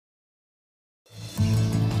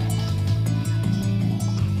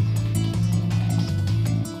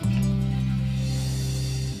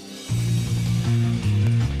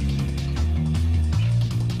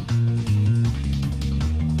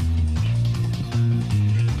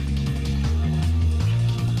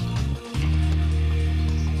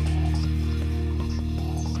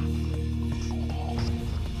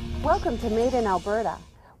Welcome to Made-in-Alberta.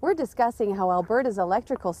 We're discussing how Alberta's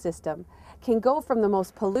electrical system can go from the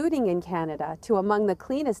most polluting in Canada to among the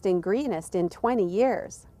cleanest and greenest in 20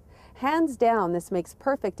 years. Hands down, this makes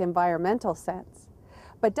perfect environmental sense.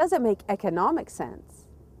 But does it make economic sense?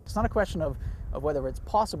 It's not a question of whether it's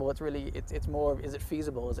possible, it's more of, is it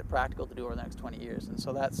feasible, is it practical to do over the next 20 years? And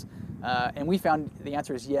so that's, and we found the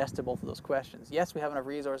answer is yes to both of those questions. Yes, we have enough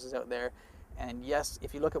resources out there, and yes,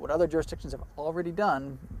 if you look at what other jurisdictions have already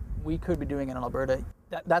done, we could be doing it in Alberta.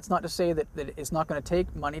 That's not to say that it's not going to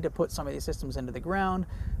take money to put some of these systems into the ground,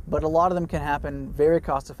 but a lot of them can happen very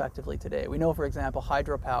cost effectively today. We know, for example,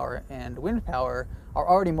 hydropower and wind power are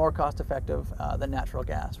already more cost effective than natural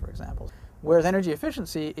gas, for example. Whereas energy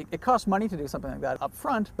efficiency, it costs money to do something like that up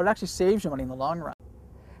front, but it actually saves you money in the long run.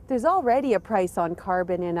 There's already a price on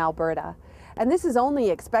carbon in Alberta, and this is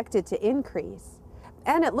only expected to increase.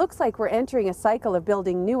 And it looks like we're entering a cycle of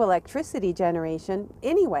building new electricity generation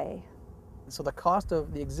anyway. So the cost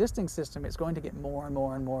of the existing system is going to get more and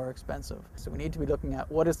more and more expensive. So we need to be looking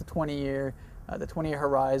at what is the 20-year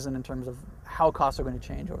horizon in terms of how costs are going to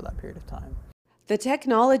change over that period of time. The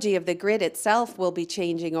technology of the grid itself will be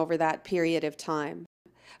changing over that period of time.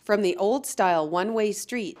 From the old-style one-way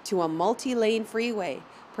street to a multi-lane freeway,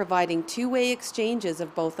 providing two-way exchanges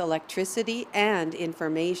of both electricity and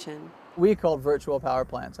information. We call virtual power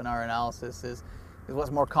plants in our analysis is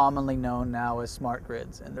what's more commonly known now as smart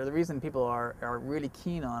grids. And the reason people are really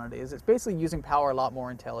keen on it is it's basically using power a lot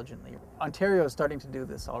more intelligently. Ontario is starting to do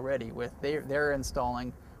this already with they're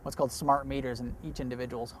installing what's called smart meters in each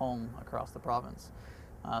individual's home across the province.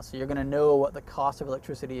 So you're going to know what the cost of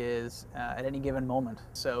electricity is at any given moment.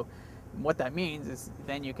 So what that means is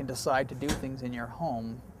then you can decide to do things in your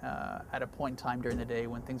home at a point in time during the day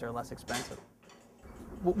when things are less expensive.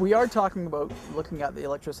 We are talking about looking at the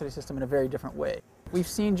electricity system in a very different way. We've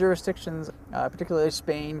seen jurisdictions, particularly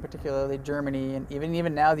Spain, particularly Germany, and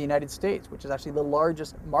even now the United States, which is actually the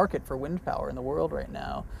largest market for wind power in the world right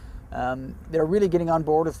now. They're really getting on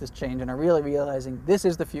board with this change and are really realizing this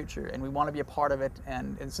is the future and we want to be a part of it.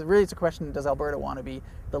 And it's a question, does Alberta want to be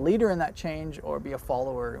the leader in that change or be a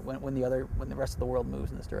follower when the rest of the world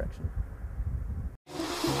moves in this direction?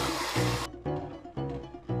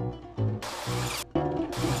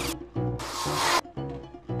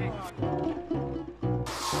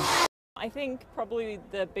 I think probably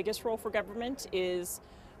the biggest role for government is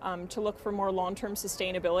to look for more long-term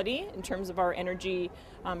sustainability in terms of our energy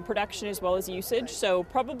production as well as usage. So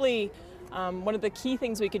probably one of the key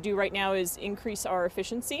things we could do right now is increase our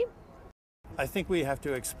efficiency. I think we have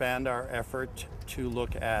to expand our effort to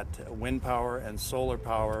look at wind power and solar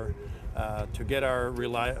power to get our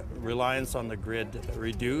reliance on the grid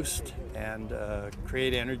reduced and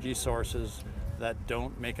create energy sources that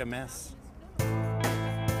don't make a mess.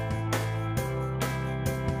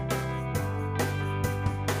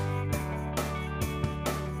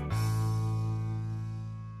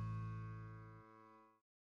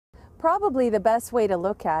 Probably the best way to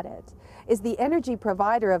look at it is the energy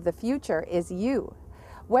provider of the future is you.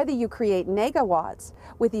 Whether you create megawatts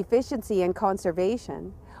with efficiency and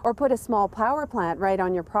conservation, or put a small power plant right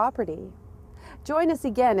on your property. Join us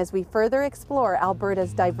again as we further explore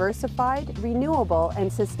Alberta's diversified, renewable,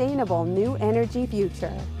 and sustainable new energy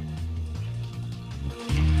future.